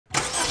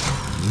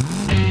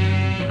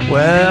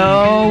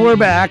Well, we're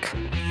back.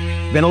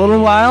 Been a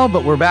little while,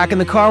 but we're back in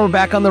the car. We're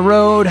back on the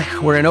road.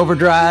 We're in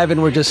overdrive,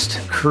 and we're just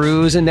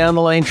cruising down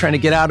the lane, trying to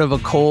get out of a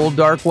cold,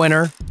 dark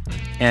winter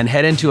and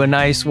head into a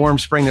nice, warm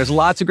spring. There's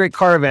lots of great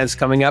car events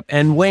coming up.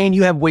 And Wayne,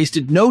 you have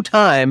wasted no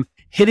time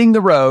hitting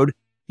the road.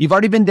 You've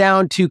already been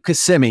down to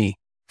Kissimmee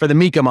for the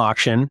Mecum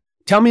auction.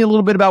 Tell me a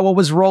little bit about what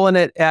was rolling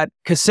at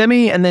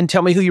Kissimmee, and then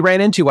tell me who you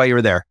ran into while you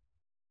were there.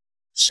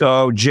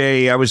 So,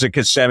 Jay, I was at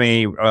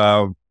Kissimmee,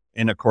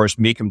 and of course,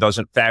 Mecum does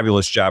a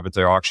fabulous job at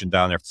their auction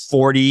down there.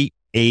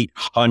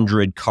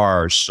 4,800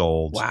 cars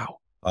sold. Wow.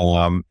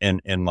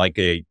 In like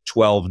a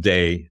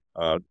 12-day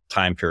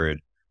time period.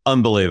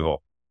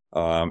 Unbelievable.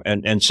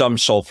 And some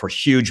sold for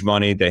huge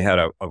money. They had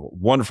a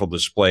wonderful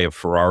display of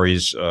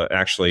Ferraris.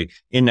 Actually,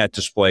 in that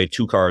display,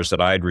 2 cars that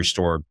I had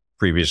restored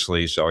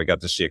previously. So I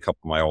got to see a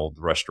couple of my old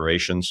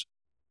restorations.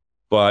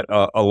 But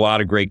a lot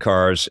of great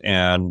cars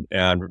and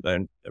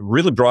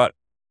really brought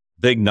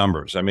big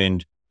numbers. I mean,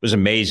 it was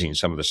amazing,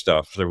 some of the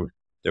stuff.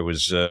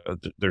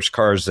 There's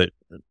cars that,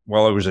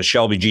 well, it was a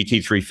Shelby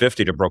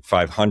GT350 that broke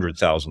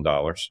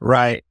 $500,000.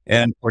 Right.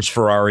 And of course,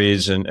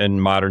 Ferraris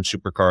and modern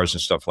supercars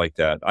and stuff like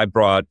that. I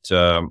brought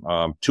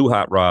 2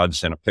 hot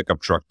rods and a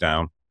pickup truck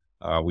down.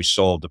 We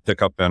sold the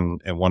pickup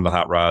and one of the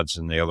hot rods,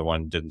 and the other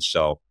one didn't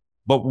sell.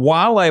 But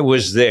while I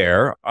was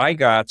there, I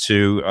got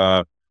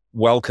to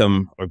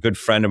welcome a good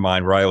friend of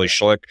mine, Riley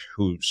Schlick,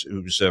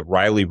 who's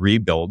Riley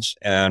Rebuilds,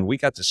 and we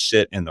got to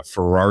sit in the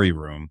Ferrari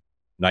room.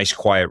 Nice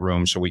quiet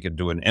room so we could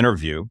do an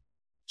interview.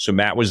 So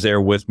Matt was there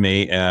with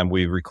me and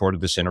we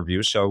recorded this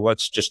interview. So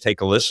let's just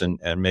take a listen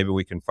and maybe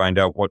we can find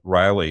out what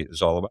Riley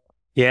is all about.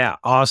 Yeah,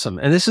 awesome.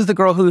 And this is the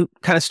girl who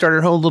kind of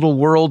started her own little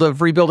world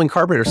of rebuilding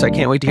carburetors. So I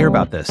can't wait to hear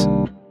about this.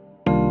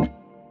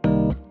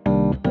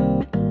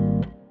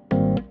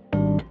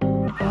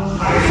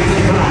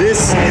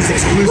 This is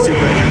exclusive.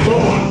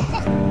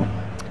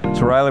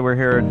 So Riley, we're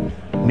here at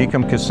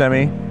Mecum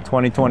Kissimmee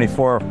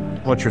 2024.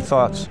 What's your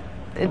thoughts?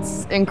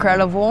 It's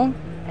incredible.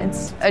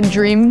 It's a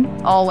dream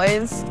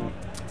always,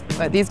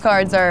 but these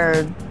cards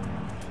are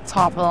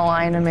top of the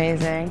line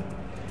amazing.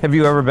 Have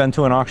you ever been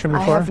to an auction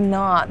before? I have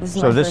not. This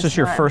is so my this first is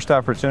your time. first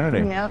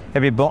opportunity. Yep.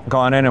 Have you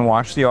gone in and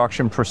watched the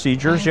auction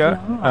procedures yet?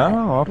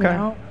 Oh, okay.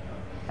 No.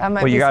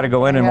 Well, you got to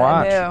go in and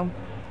watch.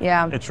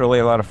 Yeah. It's really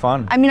a lot of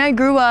fun. I mean, I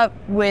grew up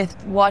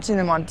with watching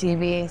them on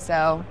TV,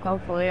 so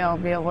hopefully I'll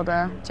be able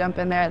to jump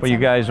in there. Well, you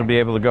guys will be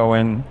able to go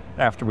in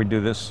after we do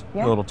this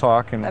little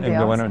talk and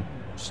go in and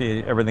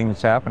see everything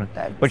that's happening.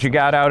 But you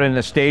got out in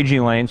the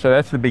staging lane, so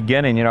that's the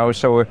beginning, you know.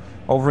 So we're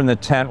over in the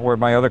tent where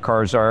my other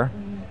cars are,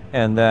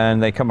 and then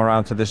they come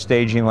around to the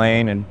staging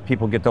lane, and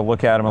people get to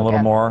look at them a little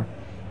more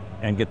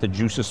and get the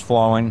juices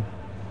flowing.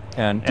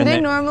 And do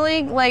they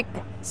normally like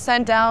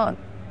send out,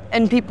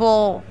 and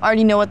people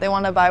already know what they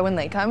want to buy when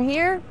they come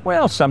here?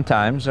 Well,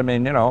 sometimes. I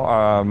mean, you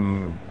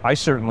know, I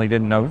certainly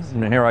didn't know.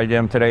 And here I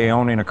am today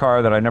owning a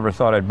car that I never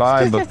thought I'd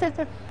buy,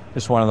 but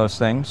it's one of those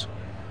things.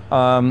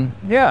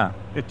 Yeah,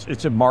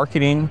 it's a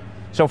marketing.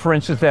 So for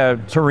instance,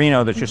 that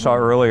Torino that you saw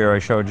earlier, I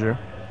showed you,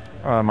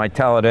 my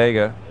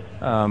Talladega,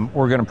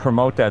 we're going to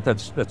promote that.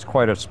 That's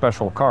quite a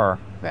special car.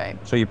 Right.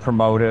 So you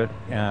promote it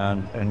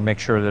and make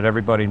sure that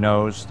everybody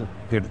knows that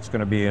it's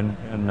going to be in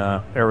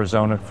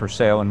Arizona for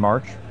sale in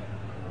March.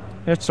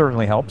 It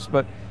certainly helps,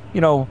 but you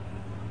know,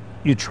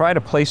 you try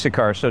to place a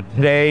car. So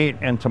today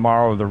and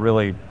tomorrow are the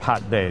really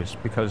hot days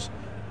because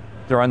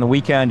they're on the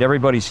weekend.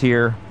 Everybody's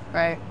here.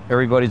 Right.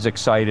 Everybody's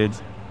excited.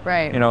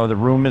 Right. You know, the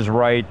room is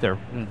right.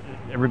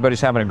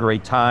 Everybody's having a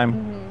great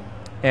time.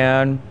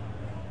 And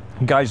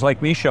guys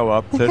like me show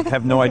up that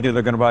have no idea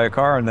they're going to buy a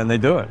car, and then they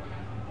do it.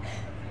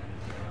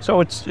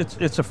 So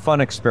it's a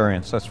fun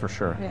experience, that's for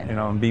sure. Yeah. You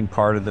know, and being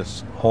part of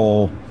this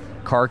whole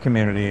car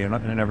community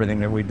and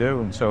everything that we do.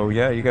 And so,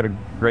 yeah, you got a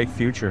great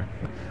future.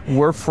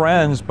 We're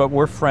friends, but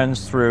we're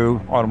friends through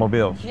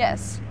automobiles.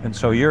 Yes. And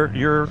so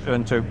you're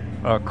into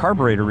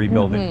carburetor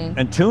rebuilding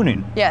and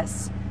tuning.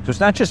 Yes. So it's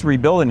not just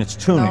rebuilding, it's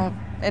tuning. No,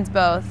 it's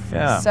both.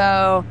 Yeah.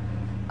 So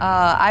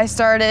I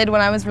started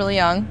when I was really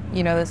young.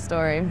 You know this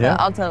story,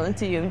 but I'll tell it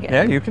to you again.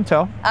 Yeah, you can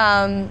tell.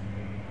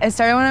 I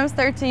started when I was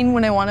 13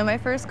 when I wanted my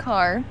first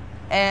car,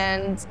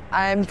 and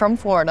I'm from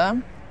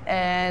Florida.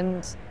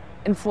 And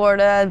in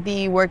Florida,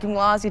 the working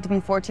laws, you have to be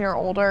 14 or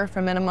older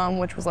for minimum,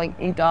 which was like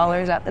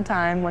 $8 at the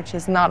time, which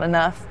is not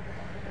enough.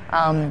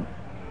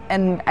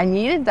 And I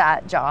needed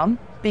that job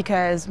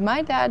because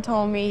my dad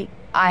told me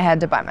I had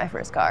to buy my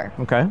first car.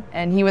 Okay.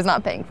 And he was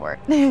not paying for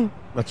it.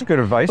 That's good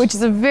advice. Which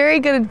is a very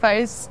good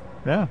advice.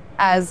 Yeah.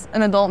 As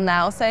an adult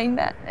now saying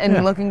that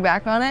and looking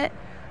back on it.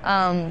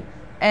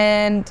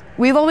 And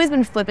we've always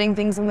been flipping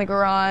things in the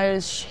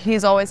garage.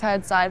 He's always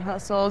had side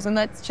hustles, and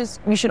that's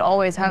just, you should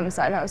always have a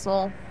side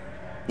hustle,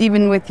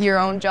 even with your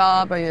own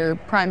job or your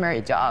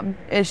primary job.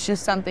 It's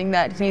just something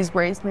that he's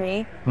raised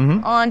me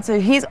on. So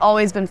he's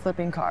always been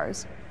flipping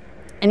cars.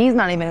 And he's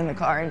not even in the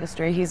car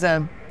industry. He's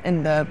in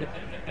the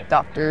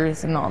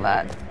doctors and all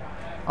that,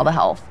 all the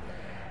health.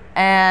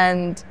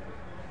 And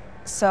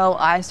so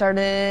I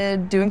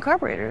started doing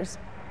carburetors.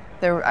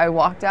 I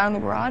walked out in the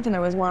garage and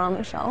there was one on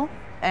the shelf.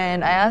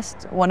 and I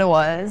asked what it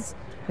was.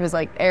 It was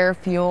like air,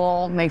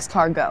 fuel, makes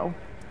car go.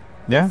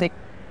 Yeah, Thick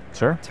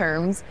sure.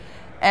 terms.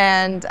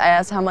 And I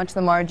asked how much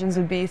the margins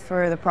would be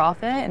for the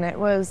profit, and it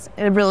was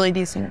a really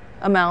decent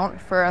amount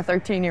for a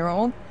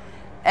 13-year-old.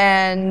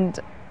 And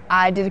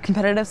I did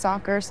competitive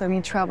soccer, so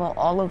we travel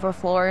all over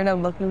Florida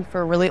looking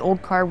for really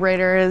old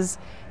carburetors.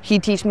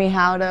 He'd teach me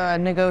how to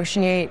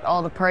negotiate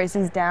all the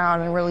prices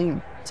down, and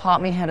really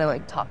taught me how to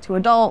like talk to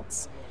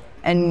adults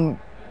and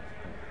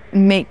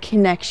make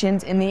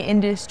connections in the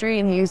industry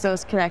and use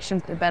those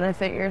connections to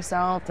benefit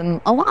yourself. And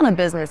a lot of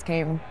business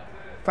came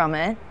from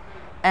it.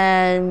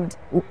 And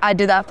I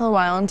did that for a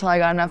while until I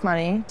got enough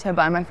money to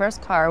buy my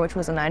first car, which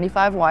was a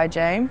 95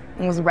 YJ.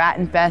 It was rat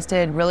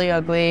infested, really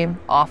ugly,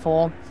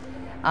 awful.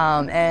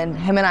 And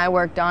him and I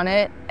worked on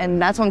it,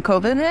 and that's when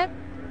COVID hit.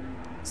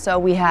 So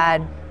we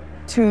had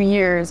 2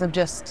 years of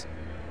just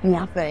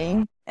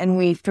nothing, and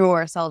we threw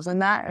ourselves in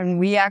that, and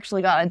we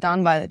actually got it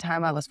done by the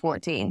time I was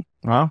 14.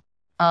 Wow.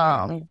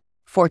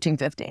 14,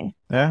 15.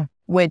 Yeah.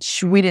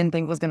 Which we didn't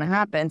think was going to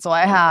happen. So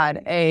I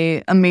had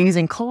a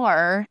amazing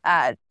car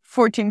at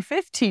 14,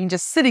 15,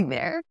 just sitting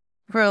there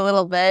for a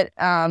little bit.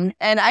 And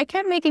I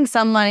kept making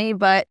some money,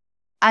 but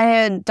I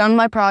had done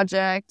my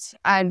project.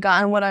 I had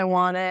gotten what I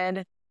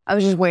wanted. I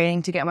was just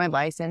waiting to get my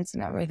license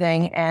and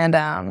everything.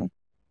 And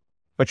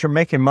but you're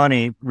making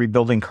money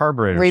rebuilding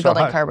carburetors.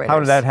 Rebuilding carburetors. How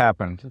did that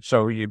happen?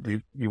 So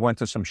you went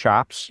to some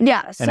shops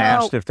yeah, and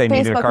asked if they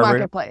needed a Facebook carburetor?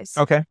 Marketplace.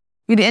 Okay.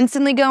 We'd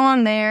instantly go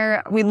on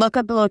there. We'd look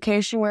up the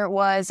location where it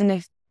was, and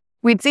if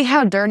we'd see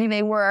how dirty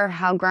they were,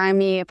 how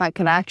grimy, if I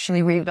could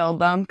actually rebuild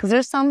them, because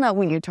there's some that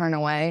we could turn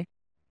away.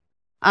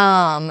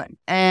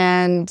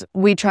 And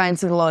we try and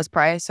see the lowest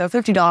price. So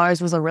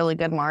 $50 was a really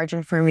good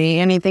margin for me.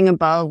 Anything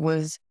above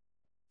was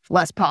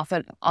less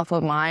profit off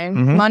of my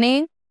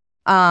money.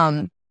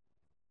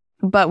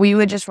 But we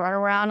would just run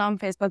around on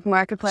Facebook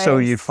Marketplace. So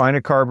you'd find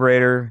a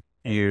carburetor,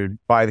 you'd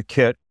buy the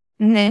kit,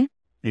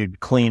 you'd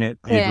clean it,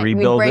 you'd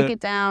rebuild it. We'd break it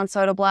down,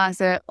 soda blast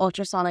it,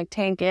 ultrasonic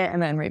tank it,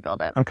 and then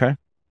rebuild it. Okay.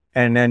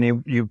 And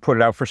then you put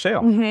it out for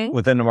sale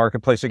within the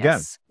marketplace again.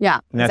 Yes. Yeah.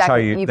 And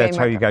exactly. that's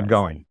how you got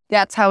going.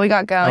 That's how we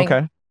got going.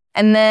 Okay.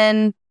 And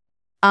then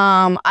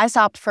I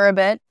stopped for a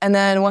bit, and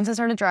then once I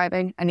started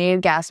driving, I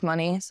needed gas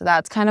money. So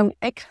that's kind of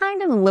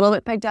a little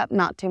bit picked up,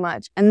 not too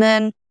much. And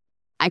then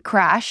I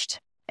crashed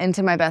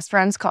into my best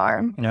friend's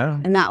car. Yeah.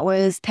 And that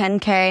was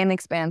 $10K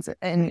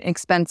in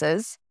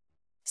expenses.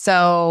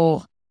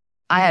 So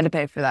I had to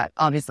pay for that,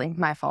 obviously,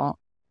 my fault.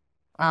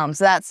 So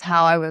that's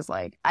how I was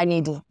like, I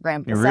need to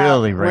ramp this up.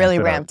 Really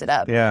ramped it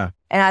up. Yeah.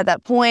 And at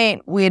that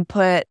point, we had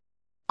put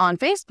on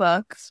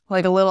Facebook,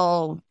 like a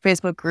little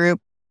Facebook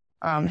group,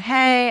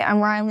 hey, I'm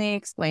Riley,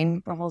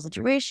 explain the whole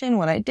situation,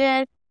 what I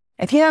did.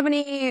 If you have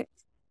any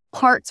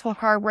parts for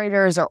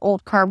carburetors or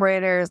old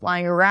carburetors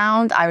lying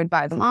around, I would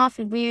buy them off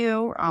of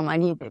you. I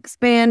need to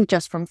expand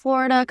just from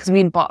Florida, because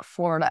we bought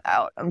Florida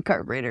out of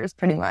carburetors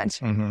pretty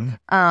much. And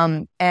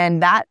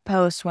that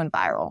post went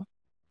viral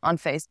on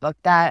Facebook.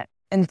 That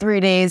in 3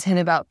 days hit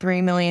about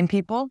 3 million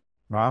people.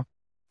 Wow.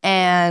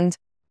 And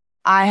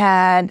I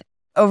had,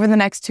 over the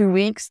next 2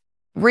 weeks,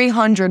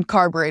 300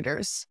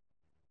 carburetors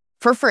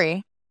for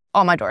free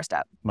on my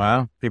doorstep.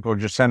 Wow. People are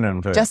just sending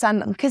them to you. Just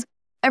send them. Because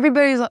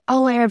everybody's like,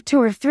 oh, I have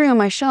 2 or 3 on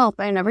my shelf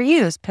I never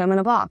use. Put them in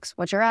a box.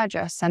 What's your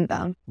address? Send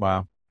them.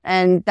 Wow.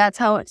 And that's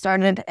how it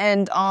started.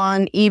 And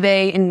on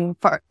eBay and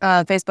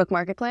Facebook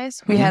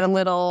Marketplace, we had a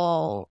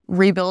little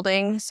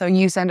rebuilding. So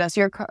you send us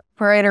your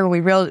carburetor,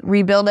 we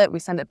rebuild it, we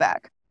send it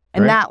back.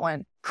 And that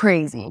went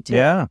crazy too.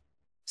 Yeah.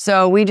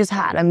 So we just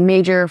had a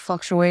major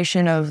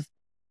fluctuation of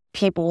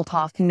people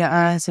talking to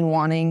us and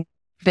wanting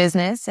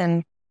business.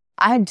 And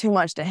I had too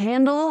much to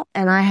handle.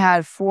 And I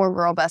had 4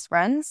 girl best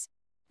friends.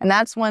 And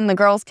that's when the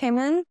girls came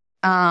in.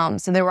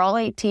 So they were all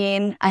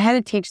 18. I had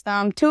to teach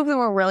them. 2 of them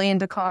were really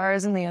into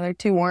cars and the other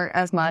 2 weren't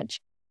as much.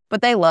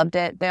 But they loved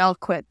it. They all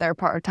quit their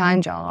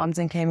part-time jobs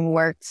and came and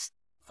worked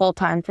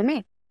full-time for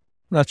me.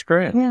 That's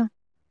great. Yeah.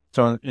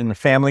 So in the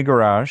family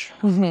garage,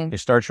 you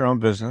start your own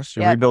business,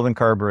 you're rebuilding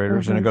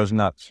carburetors, and it goes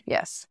nuts.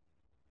 Yes.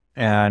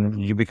 And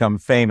you become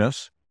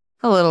famous.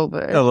 A little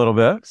bit. A little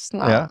bit.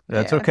 Not, yeah,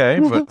 that's okay.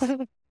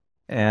 But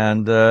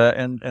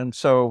and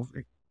so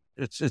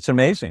it's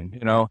amazing,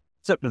 you know.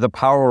 It's the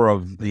power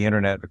of the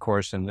internet, of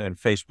course, and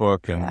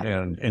Facebook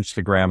and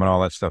Instagram and all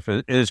that stuff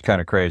is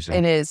kind of crazy.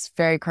 It is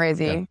very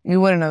crazy. Yeah.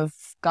 You wouldn't have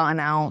gone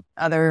out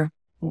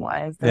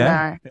otherwise than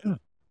that. Yeah.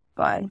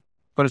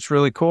 But it's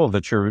really cool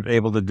that you're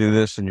able to do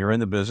this and you're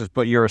in the business,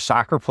 but you're a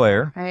soccer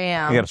player. I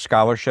am. You got a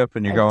scholarship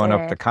and you're going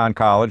up to Conn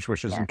College,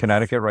 which is in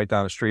Connecticut, right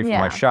down the street from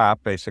my shop,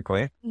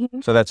 basically.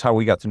 So that's how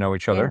we got to know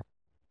each other.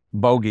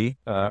 Bogey,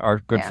 our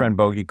good friend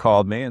Bogey,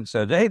 called me and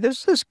said, hey,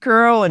 there's this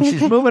girl and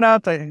she's moving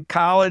out to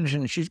college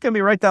and she's going to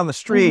be right down the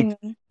street.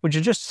 Would you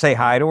just say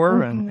hi to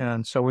her?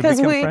 And so we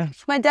became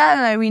friends. My dad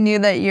and I, we knew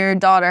that your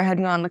daughter had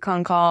gone to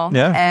Conn Call.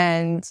 Yeah.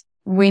 And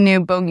we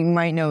knew Bogey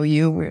might know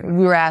you. We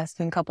were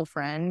asking a couple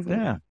friends.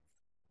 Yeah.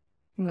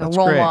 The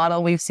role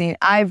model we've seen.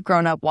 I've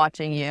grown up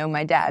watching you.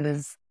 My dad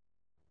is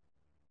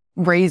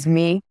raised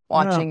me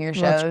watching your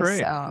shows. That's great.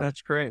 So.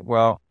 That's great.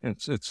 Well,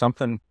 it's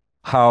something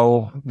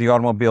how the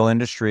automobile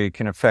industry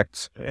can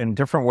affect in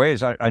different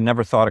ways. I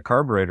never thought of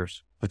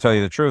carburetors, to tell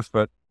you the truth,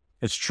 but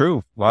it's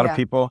true. A lot of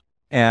people,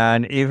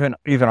 and even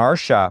our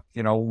shop,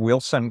 you know, we'll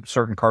send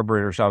certain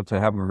carburetors out to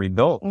have them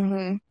rebuilt.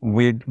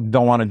 We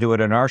don't want to do it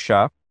in our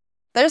shop.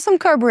 There's some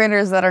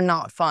carburetors that are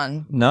not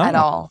fun at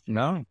all.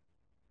 No,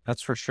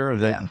 that's for sure.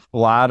 A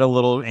lot of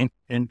little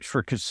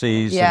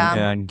intricacies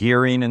and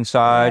gearing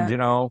inside, you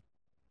know.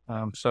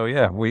 So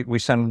yeah, we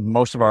send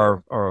most of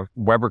our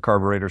Weber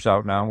carburetors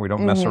out now. We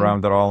don't mess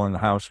around at all in the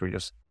house. We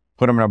just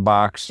put them in a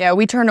box. Yeah,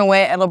 we turn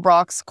away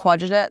Edelbrock's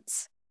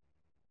Quadrajets.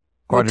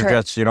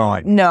 Quadrajets you don't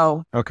like?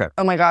 No. Okay.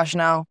 Oh my gosh,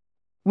 no.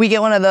 We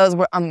get one of those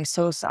where I'm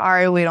so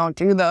sorry we don't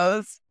do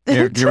those.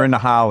 You're in the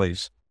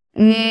Hollies.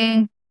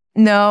 No.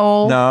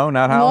 No,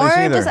 not Hollies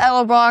either. More just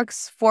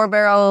Edelbrock's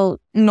 4-barrel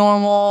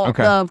normal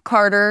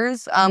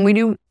Carters. We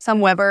do some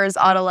Webers,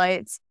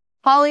 Autolites.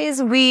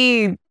 Hollies,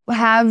 we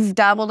have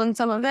dabbled in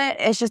some of it.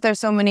 It's just there's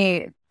so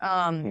many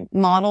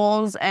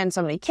models and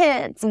so many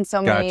kits and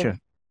so many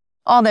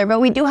all there.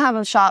 But we do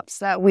have shops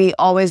that we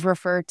always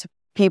refer to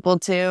people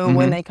to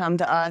when they come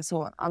to us.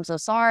 Well, I'm so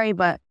sorry,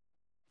 but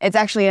it's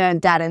actually a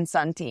dad and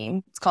son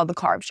team. It's called the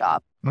Carb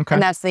Shop. Okay.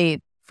 And that's the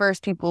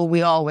first people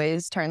we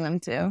always turn them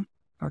to.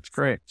 That's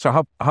great.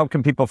 So how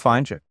can people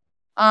find you?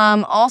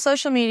 All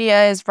social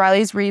media is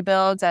Riley's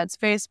Rebuilds. That's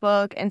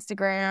Facebook,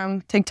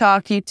 Instagram,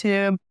 TikTok,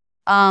 YouTube.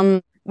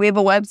 We have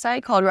a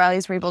website called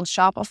Riley's Rebuild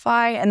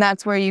Shopify, and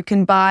that's where you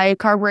can buy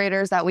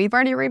carburetors that we've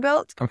already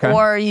rebuilt,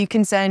 or you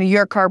can send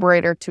your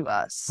carburetor to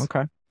us.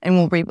 Okay. And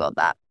we'll rebuild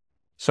that.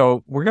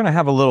 So we're going to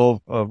have a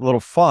little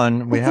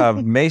fun. We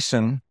have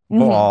Mason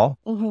Moal,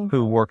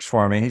 who works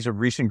for me. He's a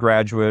recent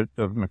graduate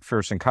of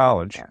McPherson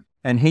College,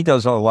 and he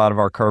does a lot of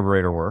our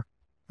carburetor work.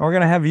 And we're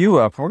going to have you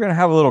up. We're going to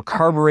have a little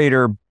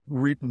carburetor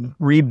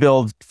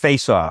rebuild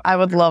face-off. I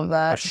would love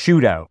that. A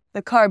shootout.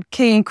 The carb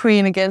king and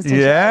queen against each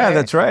other. Yeah,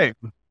 that's right.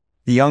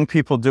 The young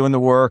people doing the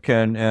work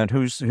and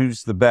who's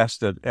the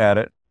best at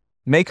it.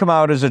 May come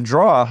out as a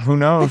draw. Who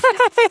knows?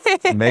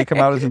 May come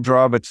out as a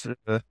draw, but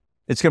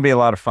it's going to be a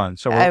lot of fun.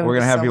 So we're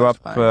going to have you up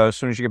as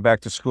soon as you get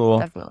back to school.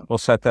 Definitely. We'll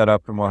set that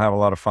up and we'll have a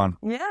lot of fun.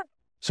 Yeah.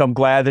 So I'm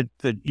glad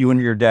that you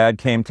and your dad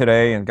came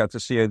today and got to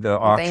see the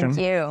auction.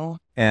 Thank you.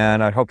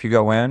 And I hope you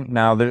go in.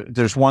 Now,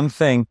 there's one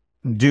thing.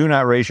 Do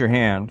not raise your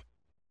hand.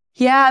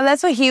 Yeah,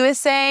 that's what he was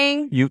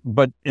saying.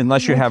 But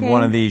unless you have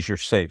one of these, you're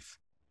safe.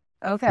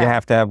 Okay. You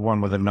have to have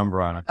one with a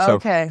number on it. So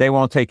they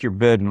won't take your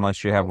bid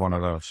unless you have one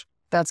of those.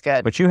 That's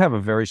good. But you have a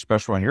very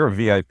special one. You're a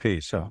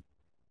VIP, so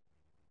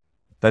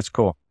that's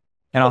cool.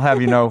 And I'll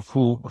have you know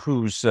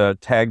whose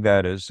tag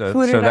that is. So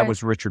that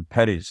was Richard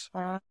Petty's.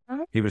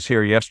 He was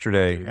here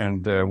yesterday,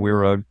 and we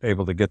were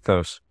able to get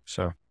those.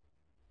 So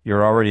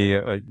you're already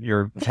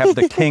you have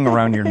the king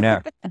around your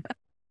neck.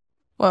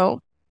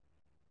 Well,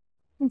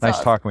 nice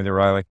talking with you,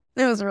 Riley.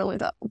 It was really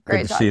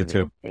great to see you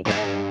too.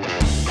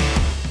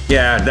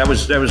 Yeah, that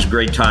was a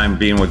great time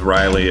being with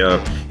Riley.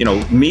 You know,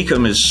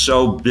 Mecum is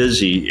so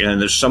busy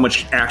and there's so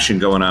much action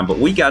going on, but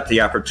we got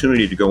the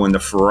opportunity to go in the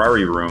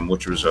Ferrari room,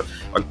 which was a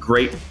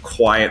great,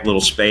 quiet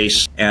little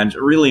space, and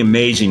really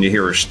amazing to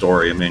hear her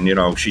story. I mean, you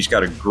know, she's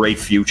got a great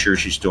future.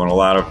 She's doing a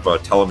lot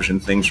of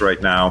television things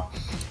right now,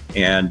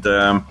 and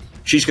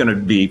she's going to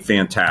be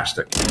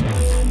fantastic.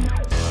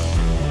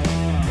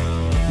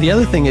 The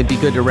other thing it'd be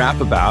good to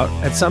rap about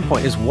at some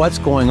point is what's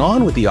going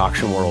on with the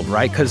auction world,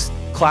 right? Because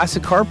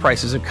classic car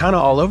prices are kind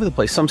of all over the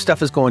place. Some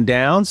stuff is going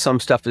down, some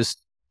stuff is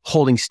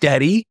holding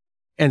steady,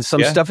 and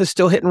some stuff is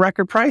still hitting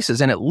record prices.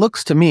 And it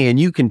looks to me, and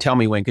you can tell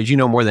me, Wayne, because you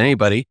know more than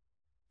anybody,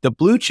 the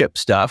blue chip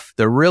stuff,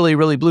 the really,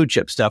 really blue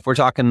chip stuff, we're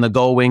talking the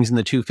Gull Wings and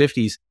the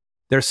 250s,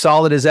 they're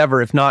solid as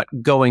ever, if not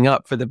going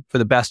up for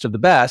the best of the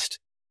best.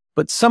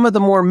 But some of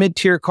the more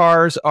mid-tier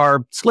cars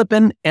are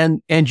slipping,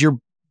 and your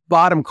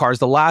bottom cars,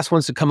 the last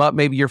ones to come up,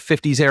 maybe your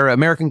 50s era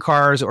American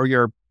cars or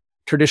your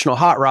traditional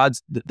hot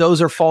rods,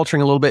 those are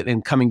faltering a little bit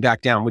and coming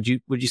back down. Would you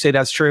say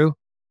that's true?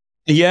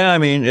 Yeah, I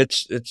mean,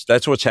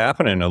 that's what's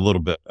happening a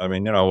little bit. I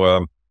mean, you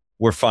know,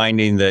 we're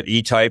finding that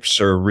E-types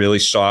are really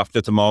soft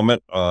at the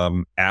moment.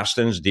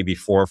 Astons,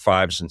 DB4,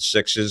 5s, and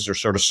 6s are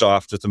sort of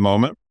soft at the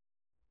moment.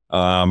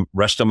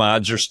 Resto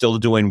mods are still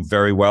doing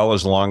very well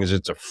as long as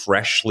it's a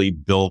freshly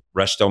built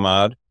resto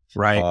mod.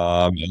 Right.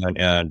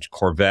 And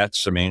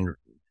Corvettes, I mean,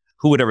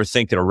 who would ever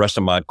think that a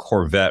resto mod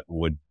Corvette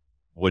would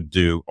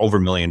do over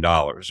 $1 million?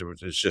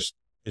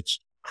 It's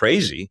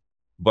crazy,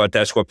 but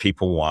that's what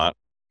people want.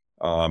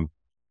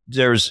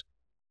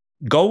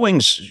 Gull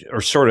Wings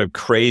are sort of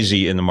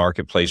crazy in the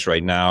marketplace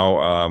right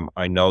now.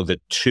 I know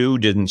that 2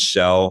 didn't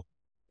sell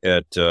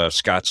at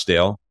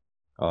Scottsdale,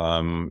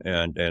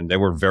 and they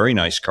were very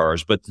nice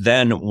cars. But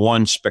then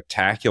one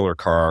spectacular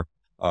car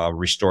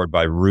restored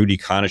by Rudy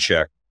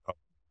Konachek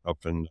up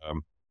in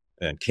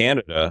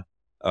Canada,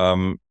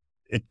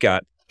 it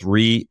got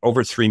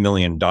over $3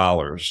 million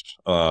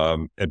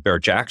at Bear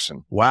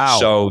Jackson. Wow.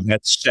 So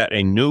that set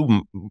a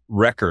new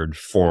record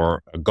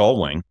for a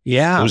Gull Wing.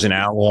 Yeah. It was an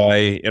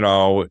alloy, you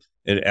know,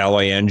 an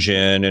alloy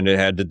engine, and it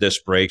had the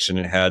disc brakes, and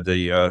it had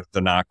the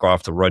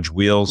knockoff, the Rudge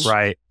wheels,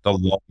 Right. the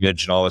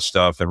luggage and all this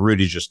stuff. And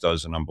Rudy just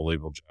does an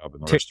unbelievable job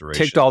in the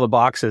restoration. Ticked all the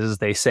boxes, as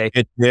they say.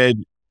 It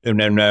did. And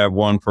then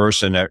one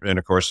person, and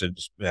of course it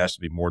has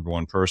to be more than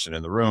one person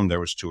in the room. There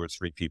was 2 or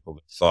 3 people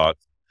that thought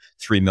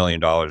 $3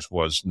 million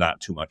was not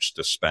too much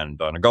to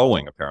spend on a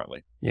Gullwing,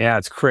 apparently. Yeah,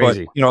 it's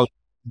crazy. But,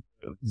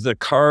 the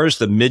cars,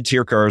 the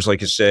mid-tier cars,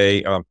 like you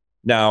say,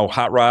 now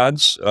hot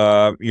rods,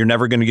 you're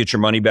never going to get your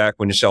money back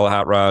when you sell a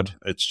hot rod.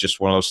 It's just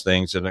one of those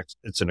things, and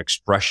it's an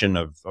expression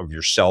of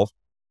yourself,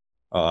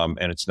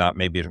 and it's not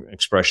maybe an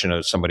expression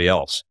of somebody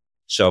else.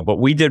 So, but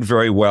we did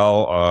very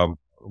well.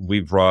 We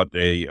brought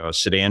a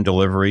sedan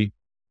delivery,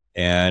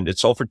 and it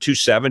sold for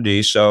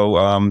 $270,000.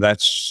 So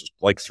that's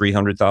like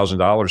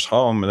 $300,000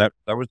 home, and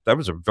that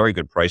was a very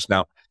good price.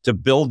 Now, to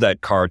build that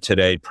car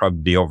today, it'd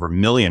probably be over $1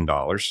 million.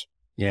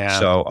 Yeah.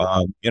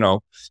 So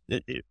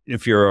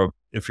if you're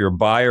a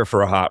buyer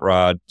for a hot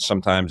rod,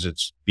 sometimes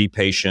it's be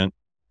patient,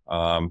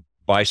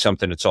 buy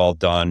something that's all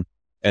done,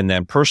 and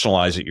then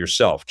personalize it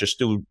yourself. Just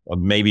do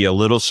maybe a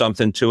little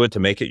something to it to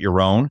make it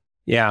your own.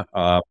 Yeah.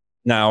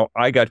 Now,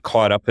 I got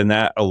caught up in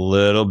that a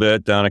little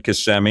bit down at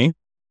Kissimmee.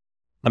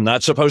 I'm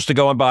not supposed to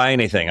go and buy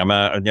anything. I'm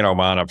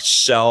on a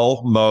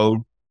sell mode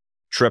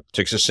trip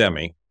to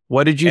Kissimmee.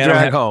 What did you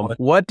drag home?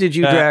 What did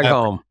you drag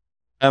home?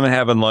 I'm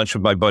having lunch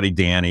with my buddy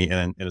Danny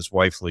and his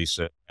wife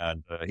Lisa,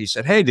 and he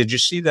said, "Hey, did you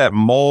see that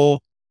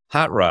Moal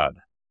hot rod?"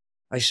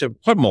 I said,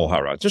 "What Moal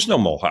hot rod? There's no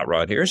Moal hot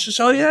rod here." He says,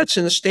 "Oh yeah, it's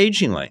in the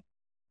staging lane."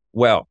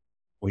 Well,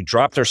 we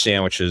dropped our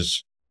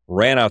sandwiches,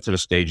 ran out to the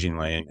staging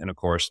lane, and of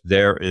course,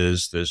 there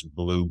is this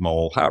blue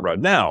Moal hot rod.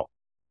 Now,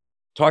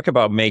 talk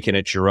about making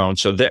it your own.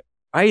 So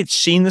I had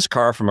seen this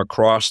car from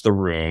across the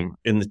room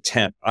in the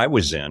tent I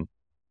was in,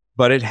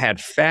 but it had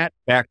fat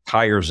back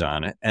tires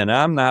on it, and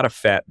I'm not a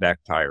fat back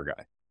tire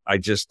guy. I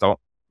just don't.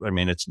 I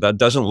mean, that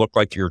doesn't look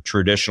like your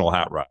traditional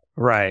hot rod.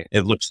 Right.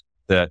 It looks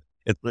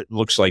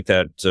like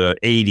that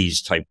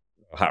 80s type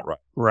hot rod.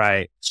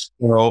 Right.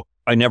 So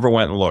I never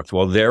went and looked.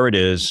 Well, there it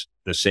is,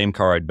 the same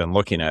car I'd been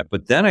looking at.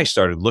 But then I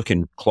started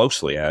looking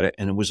closely at it,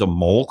 and it was a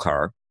Moal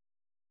car,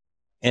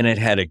 and it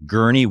had a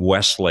Gurney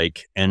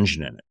Westlake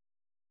engine in it.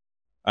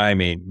 I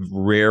mean,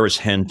 rare as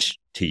hen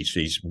teeth,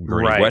 these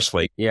Gurney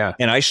Westlake. Yeah.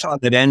 And I saw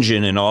that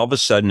engine, and all of a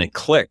sudden it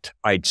clicked.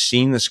 I'd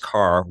seen this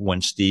car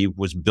when Steve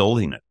was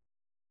building it.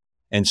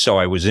 And so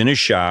I was in his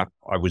shop.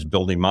 I was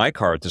building my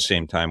car at the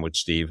same time with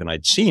Steve, and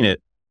I'd seen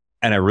it,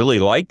 and I really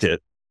liked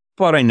it,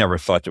 but I never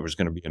thought there was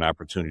going to be an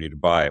opportunity to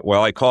buy it.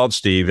 Well, I called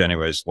Steve.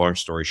 Anyways, long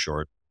story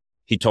short,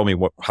 he told me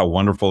how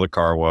wonderful the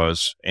car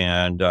was.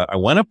 And I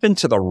went up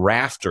into the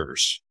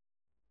rafters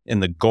in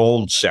the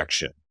gold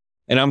section,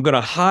 and I'm going to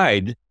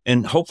hide,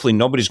 and hopefully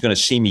nobody's going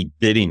to see me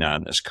bidding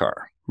on this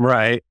car.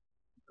 Right.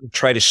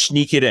 Try to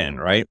sneak it in,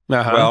 right?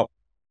 Uh-huh. Well,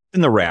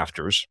 in the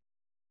rafters,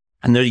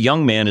 and the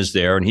young man is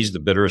there, and he's the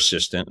bidder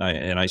assistant.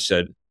 And I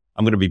said,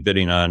 "I'm going to be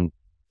bidding on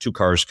 2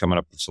 cars coming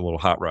up. It's a little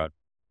hot rod."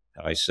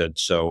 I said,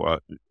 "So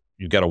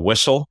you got a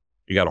whistle?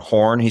 You got a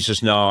horn?" He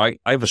says, "No, I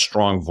have a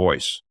strong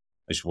voice."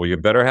 I said, "Well, you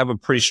better have a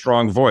pretty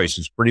strong voice.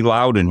 It's pretty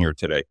loud in here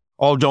today."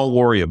 "Oh, don't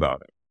worry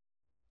about it."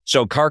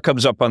 So car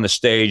comes up on the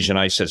stage, and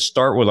I said,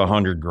 "Start with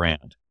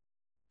 $100,000.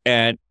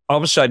 And all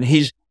of a sudden,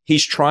 he's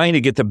trying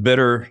to get the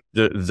bidder,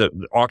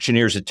 the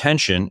auctioneer's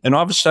attention, and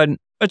all of a sudden,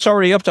 it's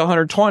already up to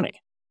 120.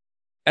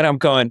 And I'm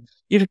going,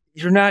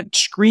 you're not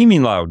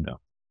screaming loud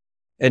enough.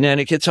 And then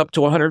it gets up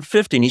to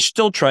 150, and he's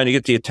still trying to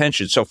get the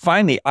attention. So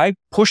finally, I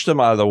pushed them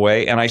out of the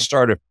way, and I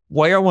started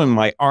wailing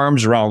my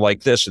arms around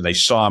like this, and they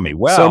saw me.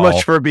 Well, so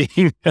much for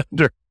being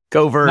under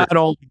covert. Not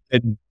only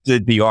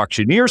did the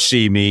auctioneer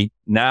see me,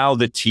 now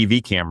the TV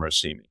cameras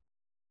see me.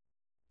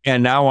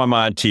 And now I'm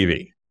on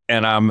TV,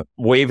 and I'm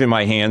waving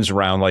my hands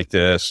around like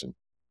this.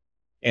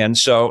 And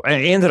so I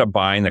ended up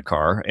buying the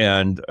car.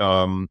 And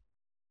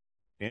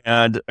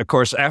of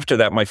course, after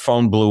that, my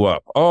phone blew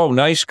up. "Oh,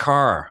 nice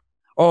car.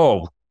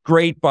 Oh,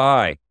 great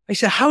buy." I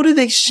said, "How did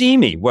they see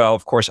me?" Well,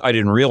 of course, I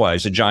didn't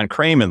realize that John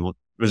Craman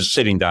was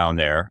sitting down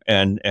there,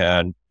 and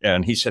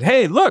he said,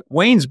 "Hey, look,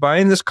 Wayne's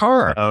buying this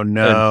car." Oh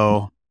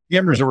no! And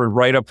cameras were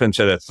right up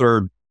into the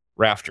third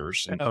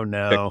rafters. Oh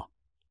no!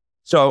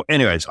 So,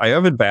 anyways, I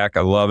have it back.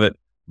 I love it,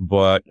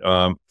 but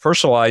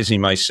personalizing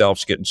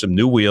myself's getting some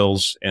new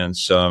wheels and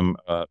some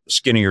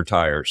skinnier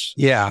tires.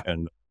 Yeah,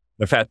 and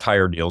the fat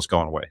tire deal's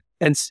going away.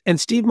 And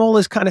Steve Moal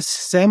is kind of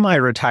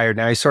semi-retired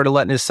now. He's sort of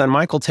letting his son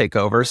Michael take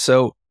over.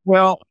 So,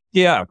 well,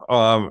 yeah,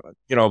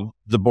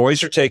 the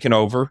boys are taking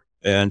over,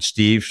 and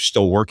Steve's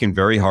still working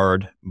very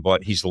hard,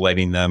 but he's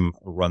letting them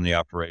run the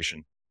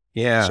operation.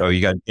 Yeah. So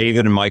you got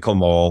David and Michael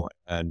Moal,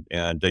 and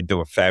they do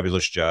a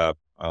fabulous job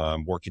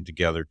working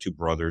together, 2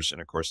 brothers,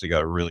 and of course they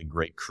got a really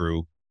great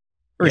crew,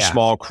 very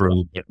small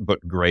crew,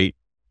 but great.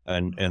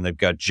 And they've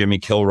got Jimmy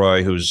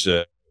Kilroy, who's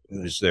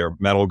their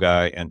metal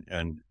guy,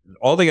 and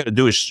all they got to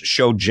do is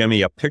show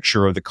Jimmy a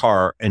picture of the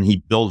car, and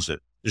he builds it.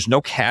 There's no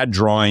CAD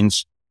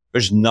drawings.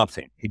 There's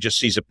nothing. He just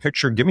sees a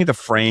picture. Give me the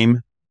frame.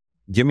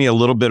 Give me a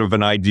little bit of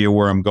an idea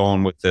where I'm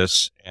going with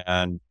this,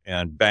 and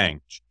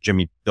bang,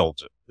 Jimmy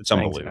builds it. It's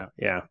unbelievable.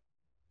 Yeah.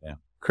 Yeah.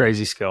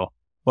 Crazy skill.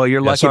 Well,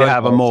 you're Yeah, lucky so to I-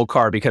 have a Moal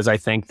car because I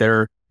think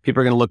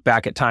people are going to look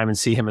back at time and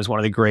see him as one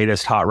of the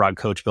greatest hot rod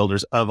coach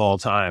builders of all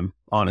time,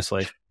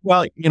 honestly.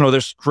 Well,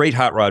 there's great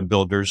hot rod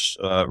builders.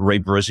 Ray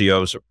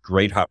Brizio's a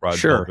great hot rod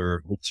Sure.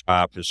 builder. His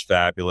shop is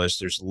fabulous.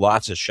 There's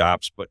lots of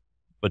shops, but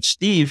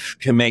Steve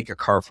can make a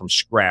car from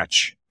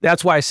scratch.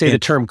 That's why I say the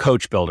term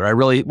coach builder.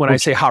 I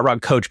say hot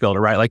rod coach builder,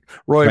 right? Like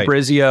Roy Right.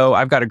 Brizio,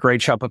 I've got a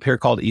great shop up here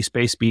called East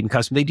Bay Speed and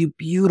Custom. They do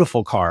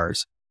beautiful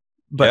cars.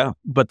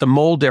 But the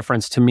Moal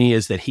difference to me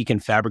is that he can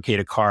fabricate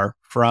a car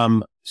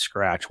from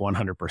scratch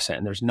 100%.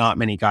 And there's not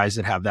many guys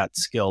that have that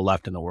skill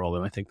left in the world.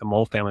 And I think the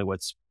Moal family,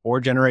 what's 4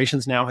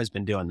 generations now, has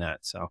been doing that.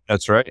 So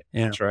That's right.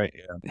 Yeah. That's right.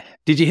 Yeah.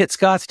 Did you hit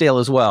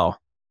Scottsdale as well?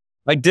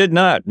 I did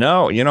not.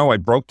 No, I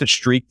broke the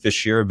streak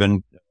this year. I've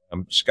been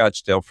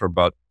Scottsdale for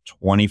about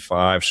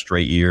 25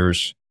 straight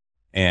years.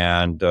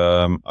 And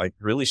I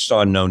really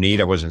saw no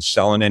need. I wasn't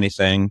selling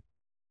anything.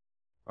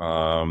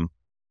 And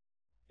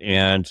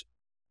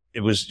it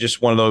was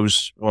just one of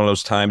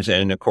those times.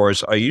 And of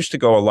course, I used to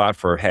go a lot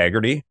for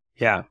Haggerty.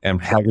 Yeah.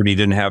 And Haggerty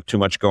didn't have too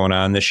much going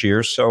on this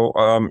year. So,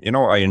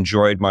 I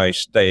enjoyed my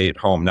stay at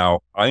home. Now,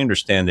 I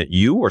understand that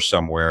you were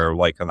somewhere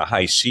like on the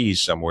high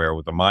seas somewhere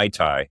with the Mai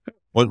Tai.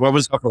 What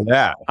was up with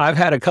that? I've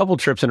had a couple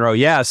trips in a row.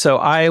 Yeah. So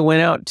I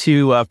went out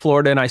to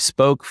Florida and I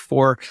spoke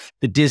for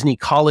the Disney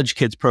College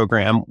Kids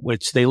program,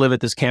 which they live at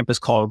this campus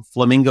called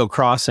Flamingo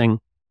Crossing,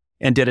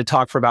 and did a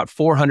talk for about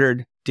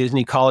 400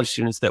 Disney college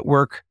students that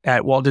work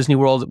at Walt Disney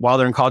World while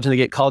they're in college, and they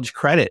get college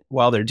credit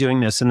while they're doing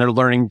this, and they're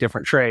learning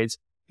different trades.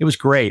 It was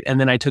great. And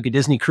then I took a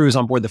Disney cruise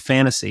on board the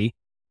Fantasy.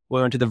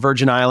 We went to the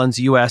Virgin Islands,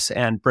 US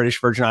and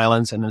British Virgin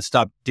Islands, and then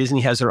stopped.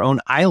 Disney has their own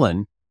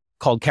island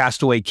called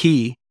Castaway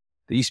Key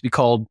that used to be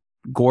called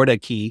Gorda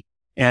Key,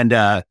 and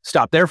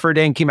stopped there for a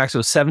day and came back. So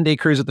a 7-day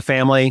cruise with the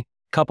family,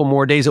 couple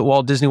more days at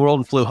Walt Disney World,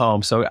 and flew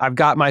home. So I've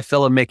got my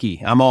fill of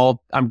Mickey.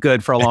 I'm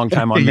good for a long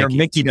time on You're Mickey.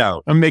 Mickey'd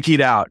out. I'm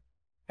Mickey'd out.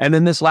 And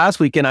then this last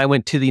weekend, I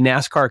went to the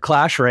NASCAR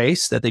Clash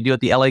race that they do at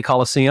the LA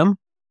Coliseum.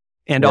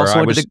 And Where also I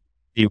went to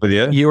was with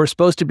you. you were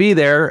supposed to be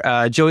there.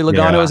 Joey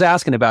Logano Yeah. was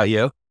asking about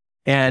you.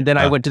 And then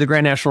I went to the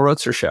Grand National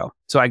Roadster Show.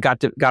 So I got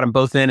them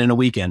both in a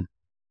weekend.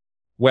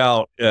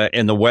 Well,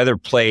 and the weather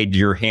played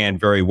your hand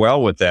very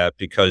well with that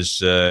because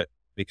the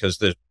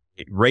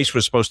race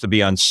was supposed to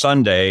be on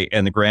Sunday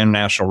and the Grand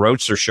National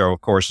Roadster Show,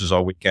 of course, is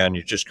all weekend.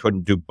 You just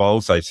couldn't do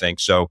both, I think.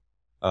 So,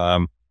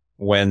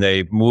 when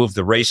they moved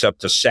the race up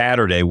to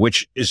Saturday,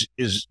 which is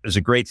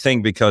a great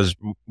thing because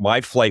my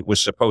flight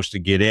was supposed to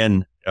get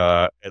in,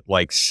 at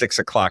like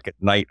 6:00 at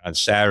night on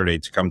Saturday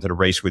to come to the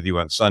race with you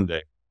on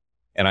Sunday.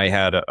 And I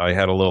had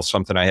a little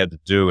something I had to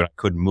do and I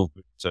couldn't move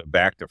it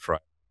back to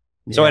front.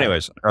 So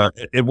anyways,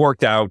 it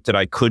worked out that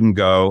I couldn't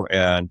go,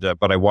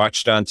 but I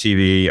watched it on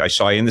TV. I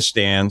saw you in the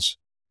stands.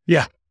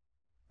 Yeah.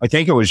 I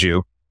think it was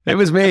you. It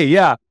was me.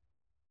 Yeah.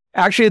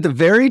 Actually, at the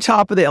very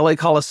top of the LA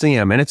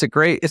Coliseum, and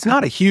it's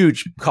not a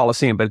huge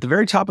Coliseum, but at the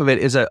very top of it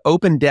is an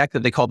open deck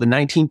that they call the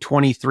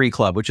 1923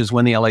 Club, which is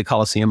when the LA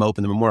Coliseum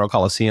opened, the Memorial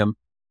Coliseum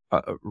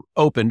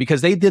opened,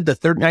 because they did the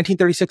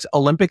 1936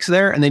 Olympics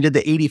there and they did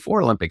the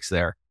 84 Olympics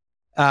there.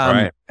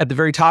 Right. At the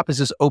very top is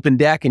this open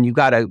deck, and you've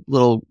got a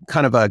little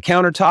kind of a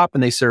countertop,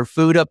 and they serve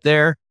food up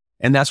there.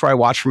 And that's where I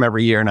watch from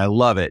every year. And I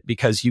love it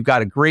because you've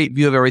got a great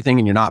view of everything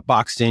and you're not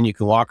boxed in. You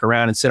can walk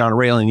around and sit on a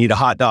rail and eat a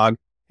hot dog.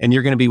 And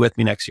you're going to be with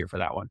me next year for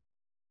that one.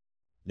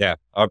 Yeah,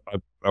 I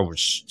would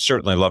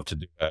certainly love to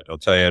do that, I'll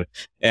tell you.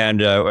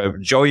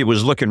 And Joey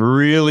was looking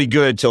really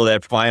good till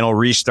that final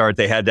restart.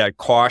 They had that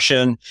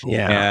caution,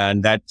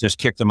 and that just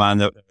kicked him on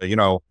the,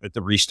 at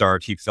the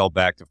restart. He fell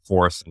back to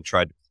fourth and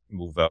tried to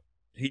move up.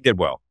 He did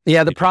well.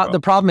 Yeah, the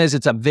problem is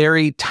it's a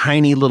very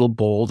tiny little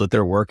bowl that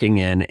they're working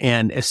in.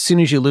 And as soon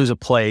as you lose a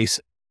place,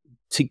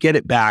 to get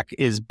it back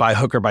is by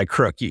hook or by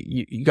crook.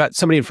 You got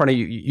somebody in front of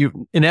you,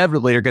 you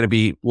inevitably are going to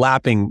be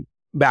lapping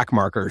back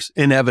markers,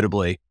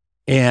 inevitably.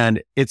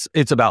 And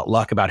it's about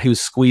luck, about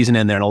who's squeezing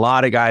in there. And a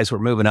lot of guys were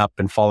moving up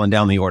and falling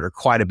down the order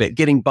quite a bit,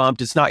 getting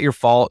bumped. It's not your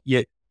fault.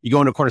 You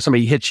go into a corner,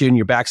 somebody hits you and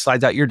your back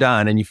slides out, you're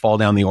done, and you fall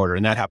down the order.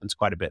 And that happens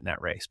quite a bit in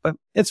that race, but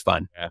it's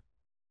fun. Yeah.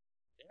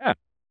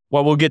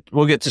 Well, we'll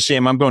get to see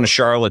him. I'm going to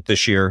Charlotte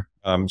this year.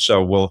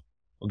 So we'll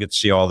get to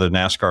see all the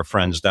NASCAR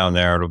friends down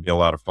there. It'll be a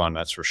lot of fun,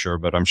 that's for sure.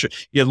 But I'm sure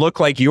you look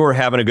like you were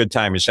having a good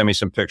time. You sent me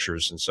some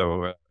pictures. And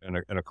so, and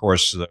of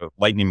course, the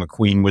Lightning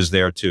McQueen was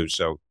there too.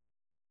 So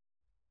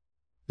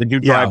did you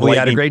drive we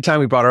had a great time.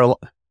 We brought our,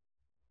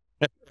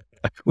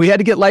 we had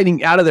to get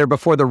Lightning out of there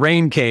before the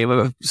rain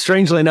came.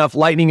 Strangely enough,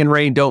 lightning and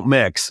rain don't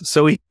mix.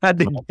 So we had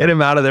to get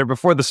him out of there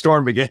before the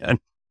storm began.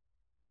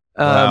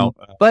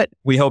 But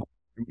we hope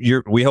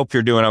you're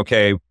doing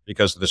okay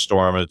because of the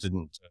storm. It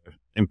didn't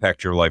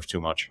impact your life too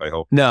much, I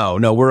hope. No,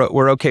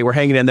 we're okay. We're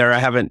hanging in there. I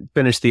haven't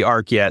finished the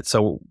arc yet.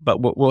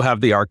 But we'll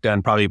have the arc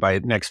done probably by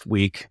next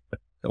week.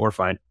 So we're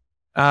fine.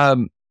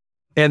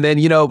 And then,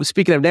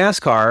 speaking of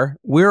NASCAR,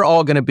 we're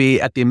all going to be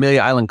at the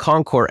Amelia Island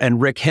Concours,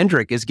 and Rick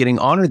Hendrick is getting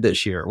honored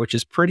this year, which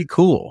is pretty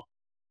cool.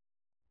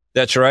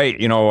 That's right.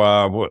 When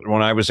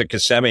I was at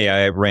Kissimmee,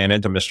 I ran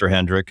into Mr.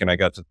 Hendrick and I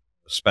got to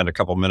spend a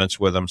couple minutes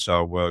with him.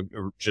 So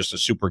just a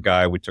super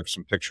guy. We took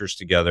some pictures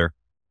together.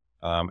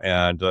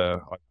 And I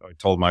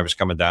told him I was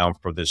coming down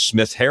for the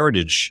Smith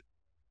Heritage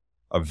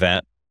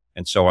event.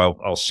 And so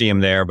I'll see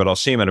him there, but I'll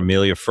see him at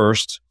Amelia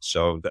first.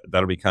 So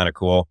that'll be kind of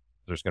cool.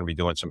 There's going to be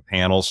doing some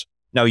panels.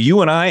 Now,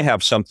 you and I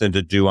have something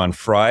to do on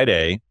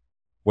Friday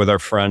with our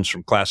friends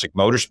from Classic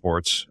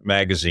Motorsports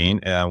magazine.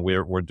 And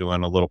we're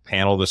doing a little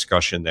panel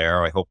discussion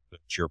there. I hope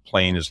that your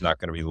plane is not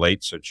going to be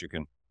late so that you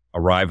can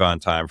arrive on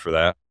time for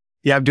that.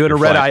 Yeah, I'm doing a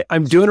red eye.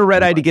 I'm doing a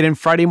red eye to get in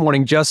Friday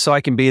morning just so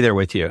I can be there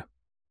with you.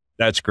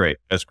 That's great.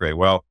 That's great.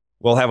 Well,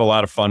 we'll have a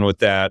lot of fun with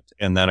that.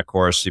 And then, of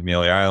course,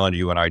 Amelia Island,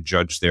 you and I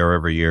judge there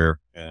every year.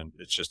 And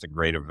it's just a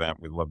great event.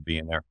 We love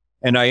being there.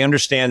 And I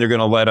understand they're going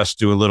to let us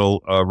do a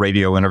little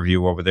radio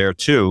interview over there,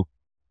 too.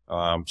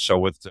 So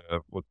with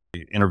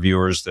the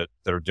interviewers that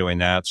are doing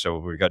that. So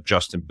we've got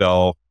Justin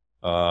Bell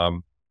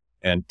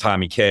and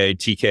Tommy K,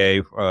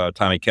 TK,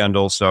 Tommy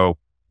Kendall. So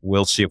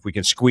we'll see if we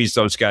can squeeze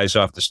those guys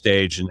off the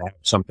stage and have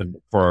something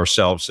for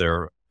ourselves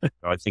there.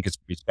 I think it's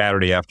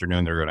Saturday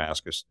afternoon. They're going to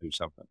ask us to do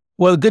something.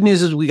 Well, the good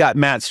news is we got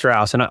Matt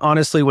Strauss, and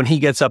honestly, when he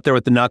gets up there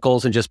with the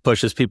knuckles and just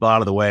pushes people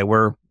out of the way,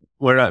 we're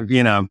not,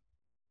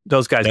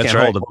 those guys can't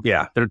hold them.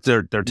 Yeah,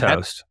 they're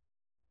toast.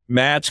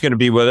 Matt's going to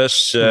be with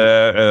us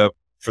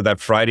for that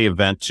Friday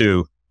event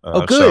too.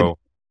 Oh, good. So,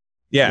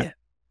 yeah.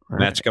 Right.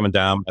 Matt's coming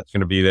down. Matt's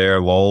going to be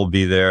there. Lowell will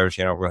be there.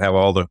 We'll have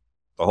all the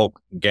whole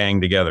gang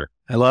together.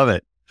 I love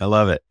it.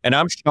 And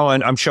I'm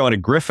showing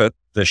at Griffith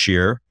this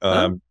year,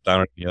 down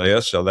in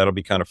Amelia. So that'll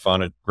be kind of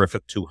fun at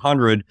Griffith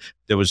 200.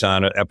 That was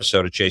on an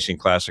episode of Chasing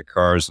Classic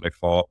Cars that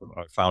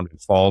I found in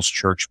Falls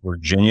Church,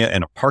 Virginia,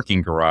 in a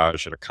parking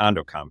garage at a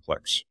condo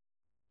complex,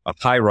 a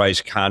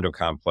high-rise condo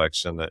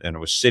complex. And it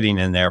was sitting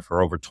in there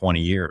for over 20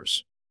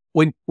 years.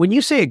 When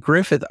you say a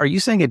Griffith, are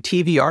you saying a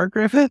TVR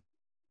Griffith?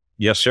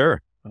 Yes, sir.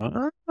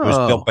 Oh. It was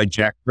built by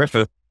Jack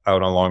Griffith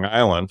out on Long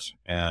Island.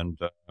 And,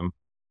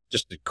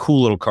 just a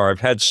cool little car.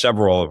 I've had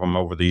several of them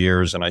over the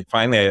years. And I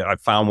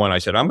found one. I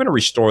said, I'm going to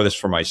restore this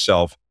for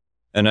myself.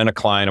 And then a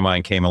client of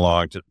mine came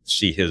along to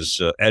see his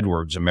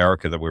Edwards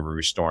America that we were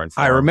restoring for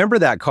I him. remember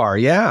that car.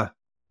 Yeah.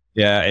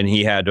 Yeah. And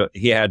he had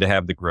to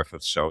have the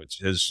Griffith. So it's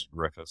his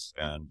Griffith.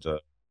 And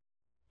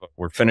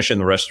we're finishing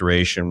the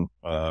restoration.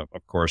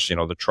 Of course,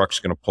 the truck's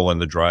going to pull in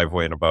the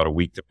driveway in about a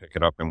week to pick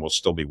it up, and we'll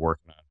still be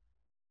working on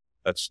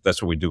it.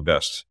 That's what we do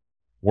best.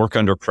 Work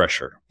under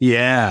pressure.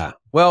 Yeah.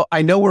 Well,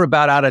 I know we're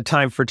about out of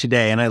time for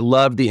today, and I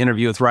loved the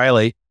interview with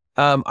Riley.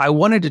 I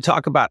wanted to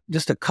talk about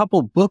just a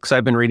couple books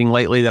I've been reading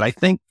lately that I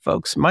think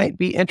folks might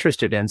be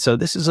interested in. So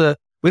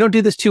we don't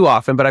do this too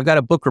often, but I've got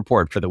a book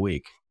report for the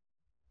week.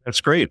 That's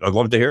great. I'd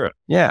love to hear it.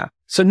 Yeah.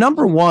 So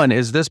number one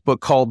is this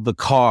book called The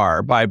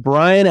Car by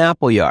Brian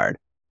Appleyard.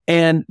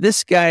 And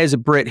this guy is a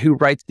Brit who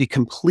writes the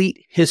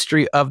complete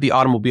history of the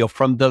automobile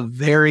from the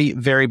very,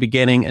 very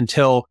beginning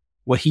until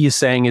what he is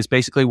saying is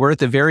basically we're at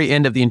the very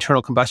end of the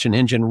internal combustion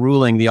engine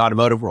ruling the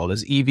automotive world.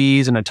 As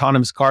EVs and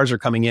autonomous cars are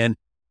coming in,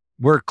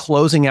 we're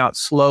closing out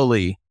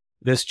slowly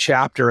this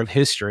chapter of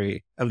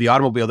history of the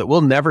automobile that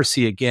we'll never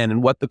see again.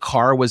 And what the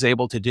car was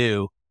able to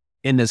do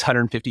in this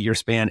 150-year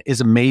span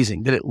is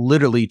amazing, that it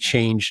literally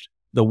changed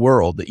the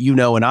world that you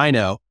know and I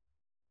know.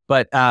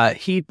 But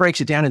he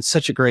breaks it down in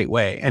such a great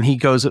way. And he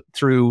goes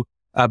through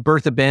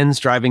Bertha Benz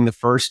driving the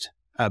first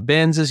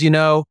Benz, as you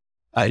know,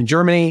 in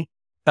Germany,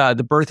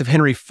 the birth of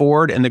Henry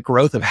Ford and the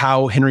growth of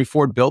how Henry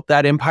Ford built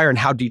that empire and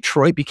how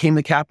Detroit became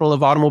the capital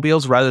of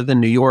automobiles rather than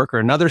New York or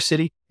another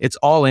city. It's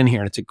all in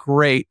here. And it's a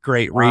great,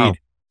 great read. Wow.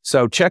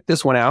 So check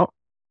this one out.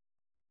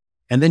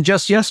 And then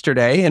just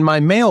yesterday in my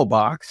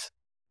mailbox,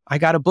 I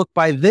got a book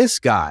by this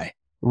guy,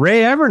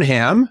 Ray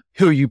Evernham,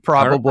 who you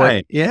probably,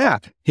 right. Yeah.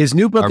 His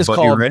new book is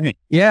called, Ray.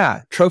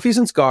 Yeah, Trophies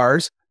and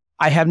Scars.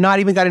 I have not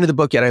even got into the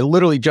book yet. I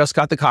literally just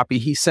got the copy.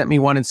 He sent me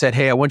one and said,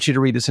 hey, I want you to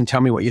read this and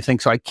tell me what you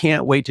think. So I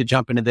can't wait to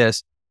jump into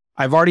this.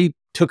 I've already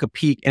took a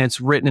peek, and it's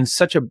written in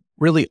such a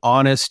really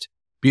honest,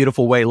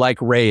 beautiful way,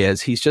 like Ray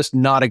is. He's just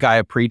not a guy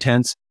of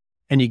pretense.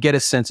 And you get a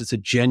sense it's a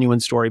genuine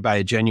story by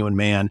a genuine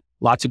man.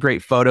 Lots of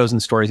great photos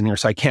and stories in here.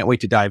 So I can't wait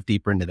to dive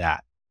deeper into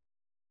that.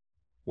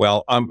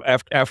 Well,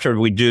 after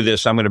we do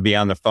this, I'm going to be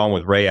on the phone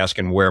with Ray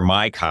asking where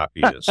my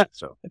copy is.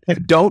 So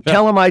don't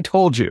tell him I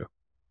told you.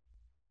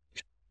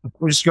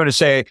 I'm just going to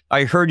say,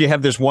 I heard you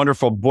have this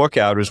wonderful book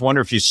out. I was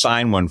wondering if you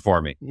sign one for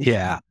me.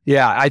 Yeah.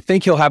 I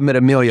think he'll have them at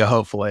Amelia,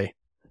 hopefully.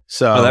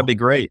 So that'd be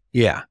great.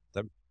 Yeah.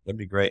 That'd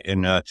be great.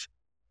 And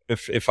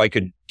if I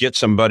could get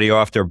somebody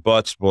off their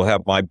butts, we'll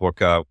have my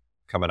book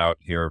coming out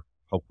here,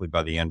 hopefully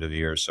by the end of the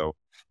year. So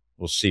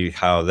we'll see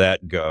how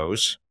that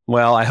goes.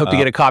 Well, I hope to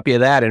get a copy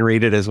of that and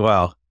read it as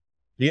well.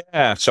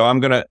 Yeah. So I'm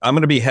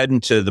gonna be heading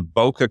to the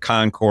Boca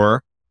Concours.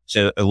 It's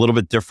a little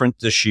bit different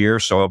this year.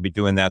 So I'll be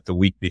doing that the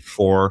week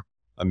before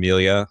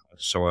Amelia.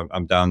 So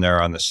I'm down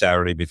there on the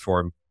Saturday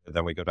before,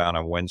 then we go down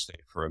on Wednesday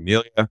for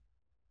Amelia.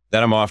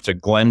 Then I'm off to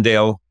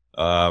Glendale,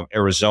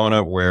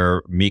 Arizona,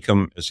 where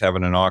Mecum is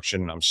having an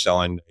auction. I'm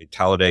selling a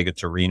Talladega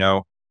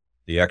Torino,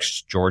 the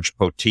ex-George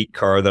Poteet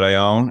car that I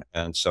own.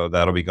 And so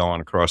that'll be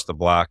going across the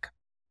block.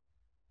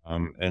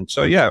 And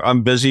so, yeah,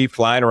 I'm busy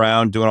flying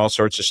around, doing all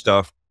sorts of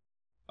stuff.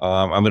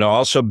 I'm going to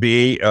also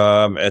be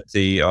at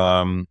the,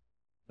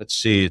 let's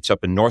see, it's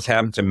up in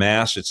Northampton,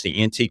 Mass. It's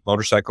the Antique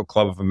Motorcycle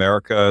Club of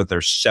America, their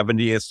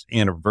 70th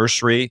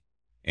anniversary,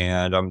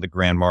 and I'm the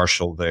Grand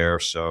Marshal there.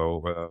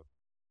 So,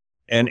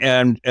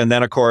 and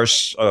then, of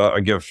course, I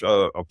give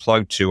a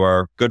plug to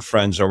our good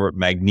friends over at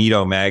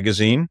Magneto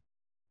Magazine,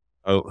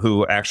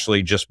 who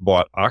actually just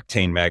bought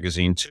Octane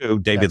Magazine too,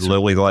 David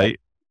Lillywhite,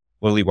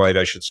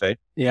 I should say.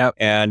 Yeah.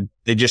 And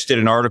they just did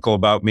an article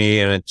about me,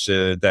 and it's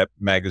that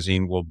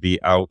magazine will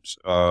be out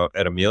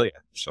at Amelia.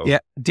 So yeah,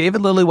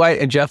 David Lillywhite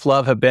and Jeff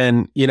Love have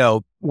been,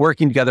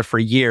 working together for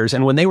years.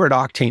 And when they were at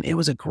Octane, it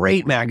was a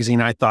great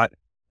magazine. I thought,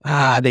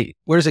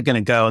 where's it going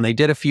to go? And they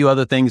did a few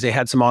other things. They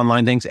had some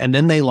online things, and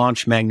then they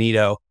launched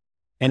Magneto.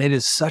 And it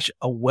is such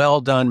a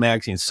well done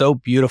magazine, so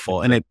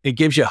beautiful. And it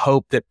gives you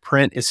hope that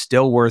print is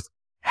still worth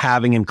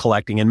having and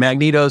collecting. And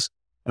Magnetos,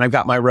 and I've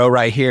got my row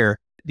right here,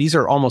 these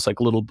are almost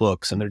like little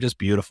books, and they're just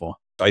beautiful.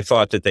 I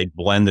thought that they'd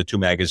blend the two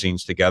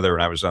magazines together,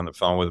 and I was on the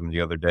phone with him the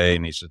other day,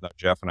 and he said, no,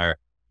 Jeff and I are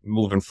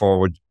moving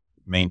forward,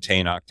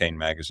 maintain Octane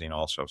Magazine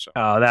also. So,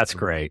 oh, that's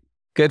great.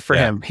 Good for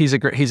him. He's a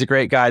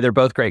great guy. They're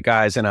both great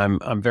guys, and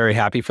I'm very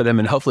happy for them,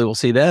 and hopefully we'll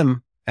see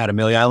them at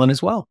Amelia Island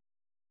as well.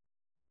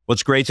 Well,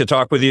 it's great to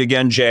talk with you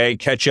again, Jay.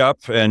 Catch up,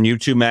 and you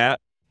too,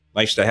 Matt.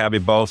 Nice to have you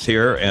both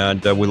here,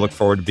 and we look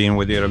forward to being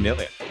with you at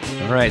Amelia.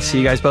 All right. See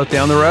you guys both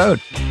down the road.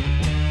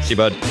 See you,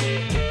 bud.